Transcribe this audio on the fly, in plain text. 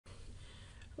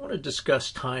I want to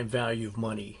discuss time value of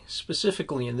money.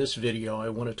 Specifically in this video, I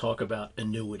want to talk about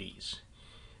annuities.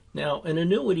 Now, an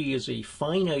annuity is a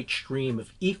finite stream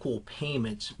of equal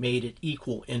payments made at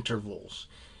equal intervals.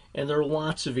 And there are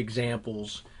lots of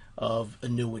examples of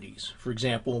annuities. For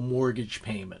example, a mortgage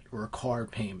payment or a car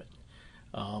payment,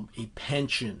 a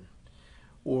pension,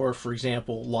 or for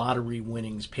example, lottery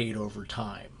winnings paid over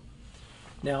time.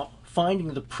 Now,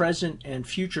 finding the present and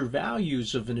future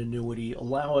values of an annuity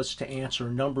allow us to answer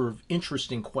a number of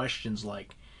interesting questions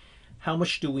like, how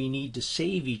much do we need to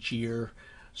save each year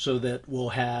so that we'll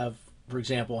have, for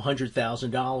example,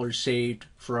 $100,000 saved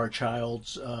for our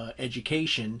child's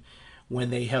education when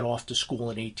they head off to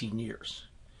school in 18 years?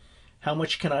 How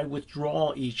much can I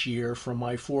withdraw each year from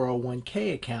my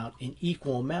 401k account in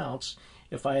equal amounts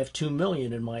if I have $2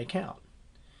 million in my account?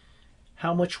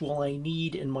 How much will I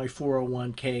need in my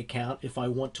 401k account if I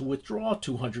want to withdraw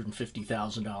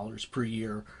 $250,000 per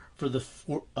year for the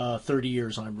 30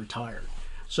 years I'm retired?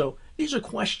 So these are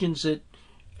questions that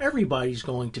everybody's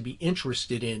going to be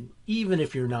interested in, even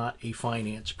if you're not a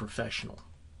finance professional.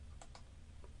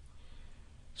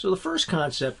 So the first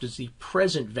concept is the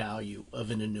present value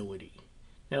of an annuity.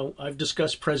 Now, I've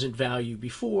discussed present value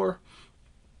before,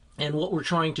 and what we're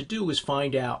trying to do is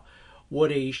find out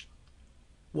what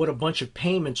a bunch of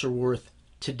payments are worth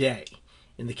today.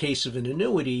 In the case of an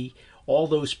annuity, all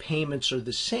those payments are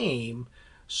the same,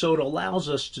 so it allows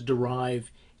us to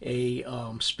derive a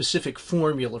specific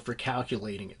formula for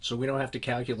calculating it. So we don't have to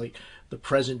calculate the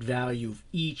present value of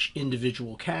each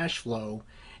individual cash flow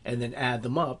and then add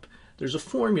them up. There's a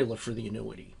formula for the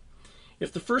annuity.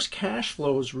 If the first cash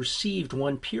flow is received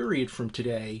one period from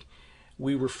today,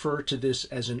 we refer to this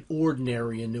as an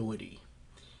ordinary annuity.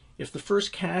 If the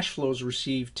first cash flow is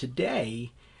received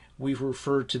today, we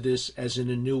refer to this as an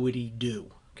annuity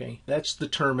due. Okay, that's the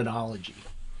terminology.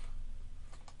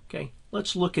 Okay,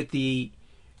 let's look at the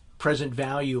present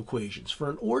value equations. For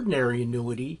an ordinary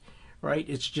annuity, right,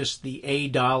 it's just the A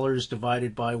dollars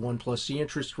divided by 1 plus the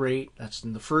interest rate. That's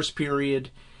in the first period.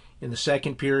 In the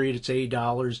second period, it's A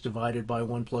dollars divided by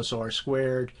 1 plus R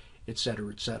squared, etc.,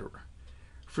 etc.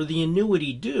 For the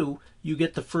annuity due, you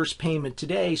get the first payment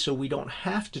today, so we don't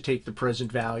have to take the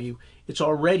present value. It's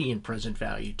already in present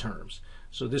value terms.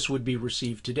 So this would be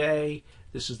received today.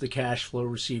 This is the cash flow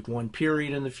received one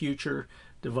period in the future,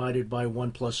 divided by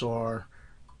 1 plus R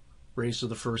raised to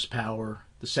the first power.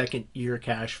 The second year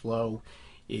cash flow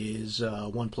is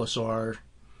 1 plus R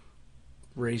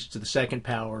raised to the second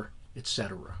power,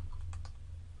 etc.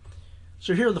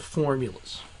 So here are the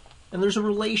formulas. And there's a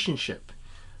relationship.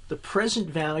 The present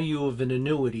value of an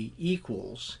annuity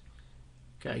equals,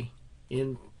 okay,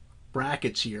 in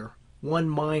brackets here, 1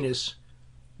 minus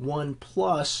 1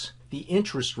 plus the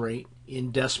interest rate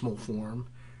in decimal form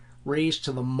raised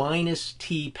to the minus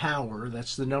t power,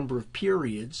 that's the number of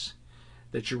periods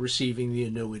that you're receiving the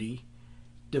annuity,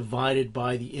 divided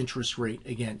by the interest rate,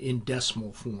 again, in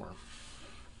decimal form.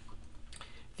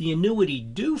 The annuity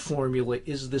due formula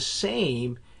is the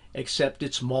same, except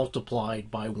it's multiplied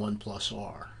by 1 plus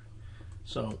R.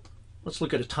 So let's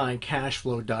look at a time cash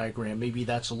flow diagram. Maybe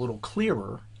that's a little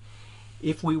clearer.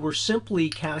 If we were simply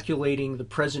calculating the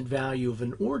present value of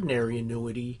an ordinary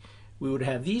annuity, we would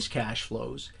have these cash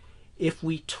flows. If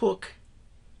we took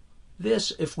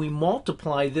this, if we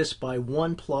multiply this by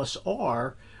 1 plus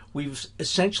R, we've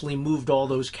essentially moved all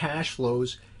those cash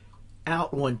flows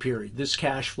out one period. This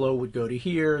cash flow would go to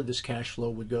here, this cash flow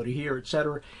would go to here,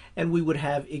 etc., and we would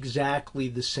have exactly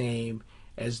the same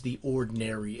as the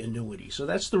ordinary annuity. So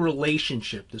that's the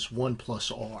relationship, this 1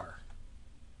 plus R.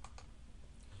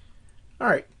 All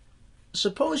right,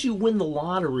 suppose you win the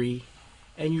lottery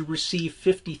and you receive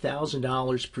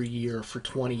 $50,000 per year for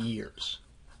 20 years.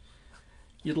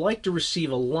 You'd like to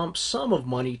receive a lump sum of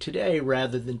money today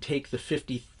rather than take the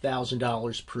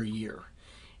 $50,000 per year.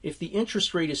 If the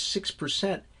interest rate is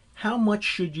 6%, how much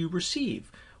should you receive?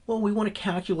 Well, we want to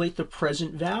calculate the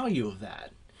present value of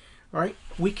that. All right,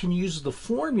 we can use the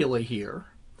formula here,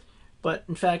 but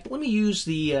in fact, let me use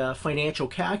the financial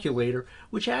calculator,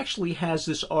 which actually has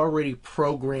this already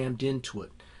programmed into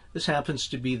it. This happens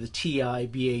to be the TI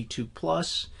BA2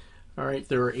 Plus. All right,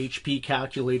 there are HP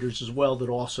calculators as well that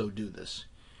also do this.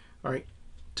 All right,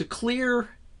 to clear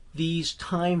these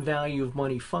time value of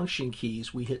money function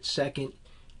keys, we hit second,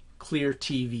 clear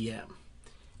TVM,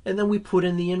 and then we put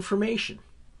in the information.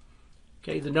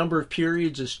 Okay, the number of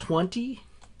periods is 20.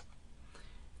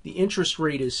 The interest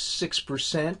rate is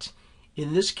 6%.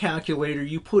 In this calculator,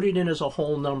 you put it in as a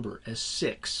whole number, as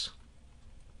 6.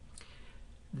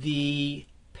 The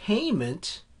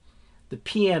payment, the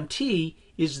PMT,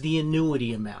 is the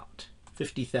annuity amount,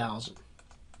 $50,000.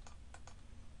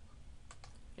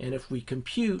 And if we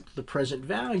compute the present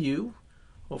value,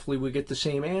 hopefully we get the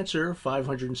same answer,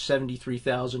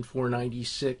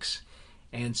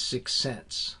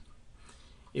 $573,496.06.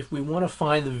 If we want to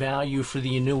find the value for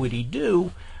the annuity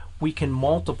due, we can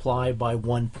multiply by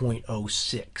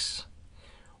 1.06.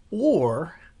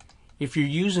 Or, if you're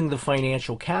using the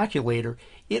financial calculator,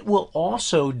 it will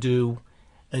also do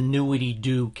annuity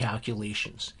due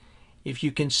calculations. If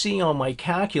you can see on my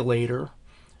calculator,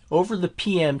 over the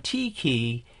PMT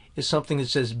key is something that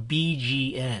says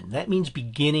BGN. That means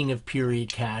beginning of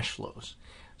period cash flows.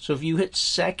 So if you hit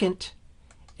second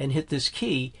and hit this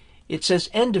key, it says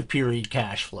end of period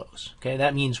cash flows. Okay,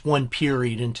 that means one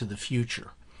period into the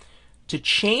future. To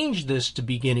change this to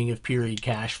beginning of period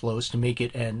cash flows, to make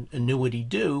it an annuity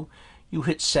due, you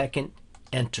hit second,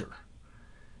 enter.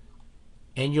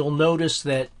 And you'll notice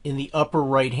that in the upper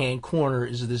right hand corner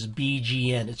is this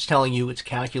BGN. It's telling you it's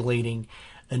calculating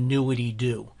annuity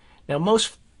due. Now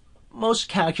most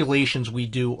calculations we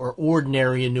do are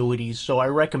ordinary annuities, so I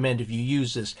recommend if you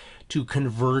use this to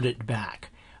convert it back.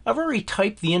 I've already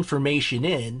typed the information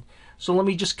in, so let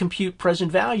me just compute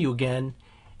present value again,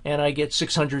 and I get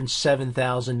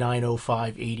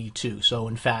 $607,905.82. So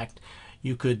in fact,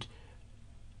 you could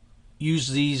use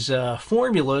these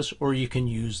formulas, or you can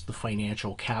use the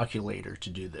financial calculator to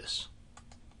do this.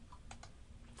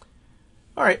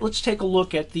 All right, let's take a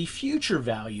look at the future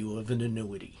value of an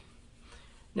annuity.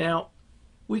 Now,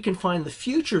 we can find the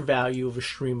future value of a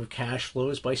stream of cash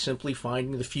flows by simply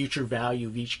finding the future value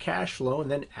of each cash flow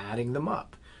and then adding them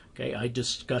up. Okay, I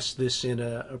discussed this in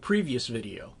a previous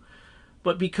video.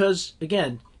 But because,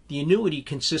 again, the annuity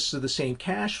consists of the same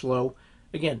cash flow,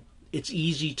 again, it's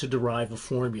easy to derive a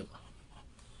formula.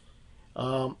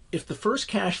 If the first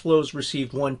cash flow is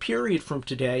received one period from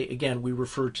today, again, we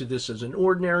refer to this as an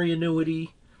ordinary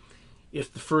annuity.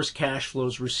 If the first cash flow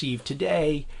is received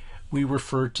today, we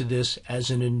refer to this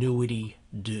as an annuity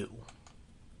due.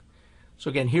 So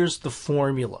again, here's the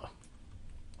formula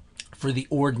for the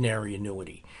ordinary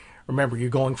annuity. Remember, you're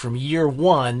going from year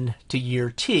 1 to year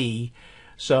T,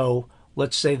 so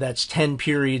let's say that's 10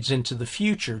 periods into the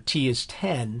future, T is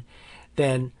 10,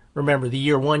 then remember the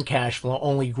year 1 cash flow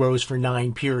only grows for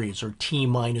 9 periods, or T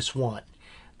minus 1.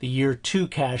 The year 2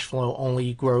 cash flow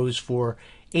only grows for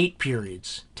 8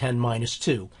 periods, 10 minus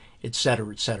 2,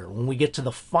 etc., etc. When we get to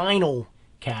the final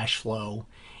cash flow,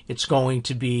 it's going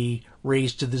to be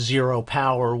raised to the 0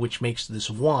 power, which makes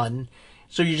this 1.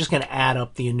 So you're just going to add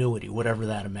up the annuity, whatever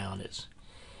that amount is.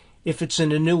 If it's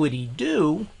an annuity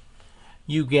due,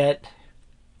 you get,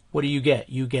 what do you get?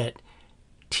 You get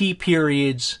T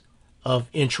periods of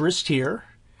interest here,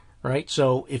 right?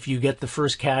 So if you get the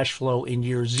first cash flow in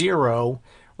year 0,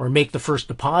 or make the first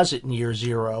deposit in year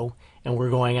 0, and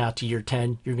we're going out to year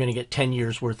 10, you're going to get 10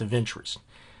 years worth of interest.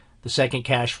 The second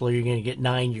cash flow, you're going to get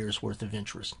 9 years worth of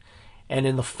interest. And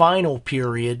in the final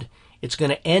period, it's going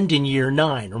to end in year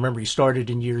 9. Remember, you started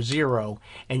in year 0,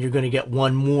 and you're going to get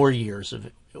one more year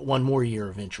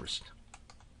of interest.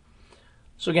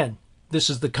 So again, this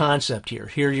is the concept here.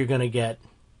 Here you're going to get,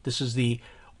 this is the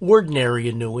ordinary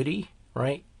annuity,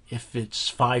 right? If it's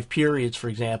 5 periods, for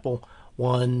example,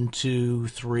 1, 2,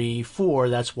 3, 4,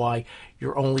 that's why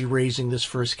you're only raising this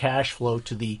first cash flow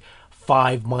to the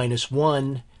 5 minus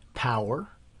 1 power,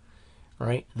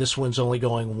 right? This one's only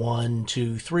going 1,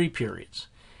 2, 3 periods.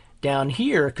 Down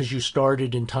here, because you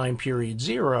started in time period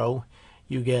 0,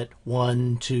 you get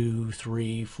 1, 2,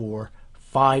 3, 4,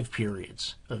 5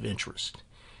 periods of interest.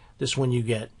 This one you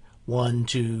get 1,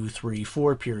 2, 3,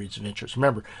 4 periods of interest.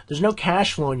 Remember, there's no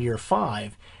cash flow in year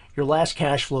 5. Your last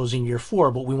cash flow is in year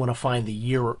 4, but we want to find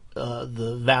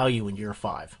the value in year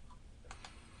 5.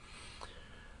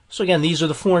 So again, these are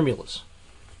the formulas.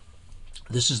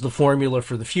 This is the formula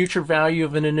for the future value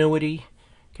of an annuity.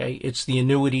 Okay, it's the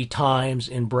annuity times,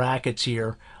 in brackets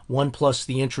here, 1 plus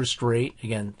the interest rate.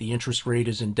 Again, the interest rate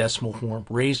is in decimal form,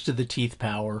 raised to the teeth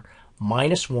power,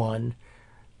 minus 1,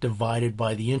 divided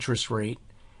by the interest rate.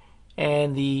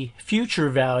 And the future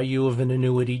value of an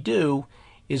annuity due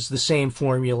is the same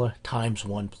formula, times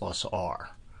 1 plus R.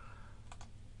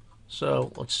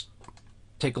 So let's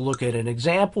take a look at an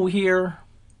example here.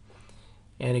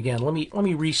 And again, let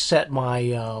me reset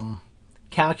my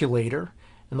calculator.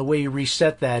 And the way you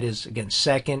reset that is, again,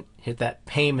 second, hit that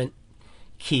payment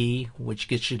key, which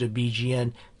gets you to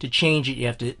BGN. To change it, you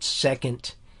have to hit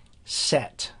second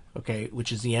set, okay,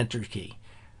 which is the enter key.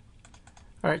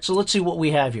 All right, so let's see what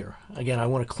we have here. Again, I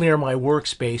want to clear my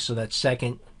workspace, so that's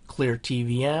second, clear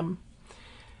TVM.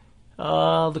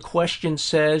 The question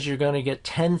says you're going to get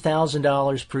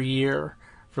 $10,000 per year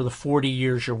for the 40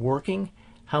 years you're working.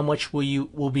 How much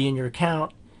will be in your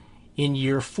account in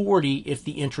year 40 if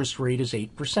the interest rate is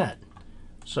 8%.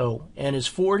 So N is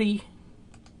 40,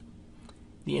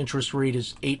 the interest rate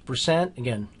is 8%,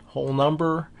 again, whole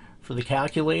number for the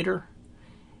calculator,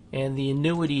 and the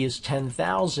annuity is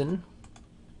 10,000,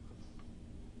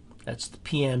 that's the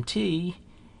PMT,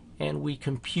 and we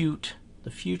compute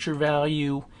the future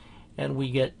value, and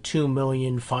we get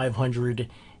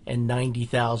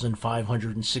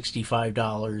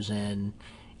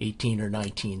 $2,590,565.18 or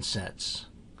 19 cents.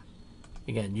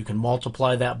 Again, you can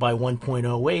multiply that by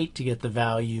 1.08 to get the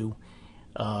value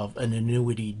of an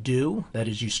annuity due. That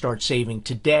is, you start saving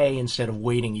today instead of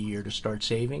waiting a year to start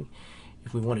saving.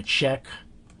 If we want to check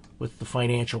with the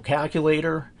financial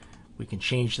calculator, we can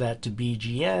change that to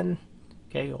BGN.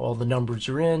 Okay, all the numbers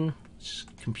are in. Let's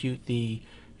compute the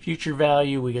future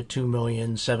value. We get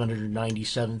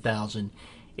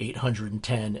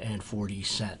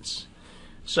 $2,797,810.40.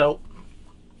 So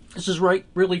this is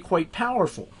really quite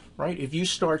powerful, right? If you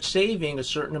start saving a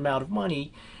certain amount of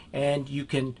money and you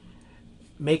can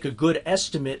make a good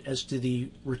estimate as to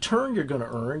the return you're going to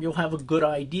earn, you'll have a good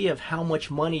idea of how much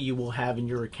money you will have in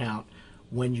your account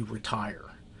when you retire.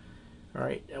 All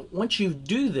right. Now, once you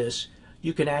do this,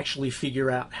 you can actually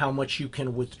figure out how much you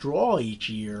can withdraw each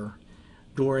year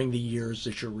during the years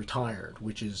that you're retired,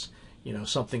 which is,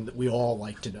 something that we all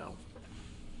like to know.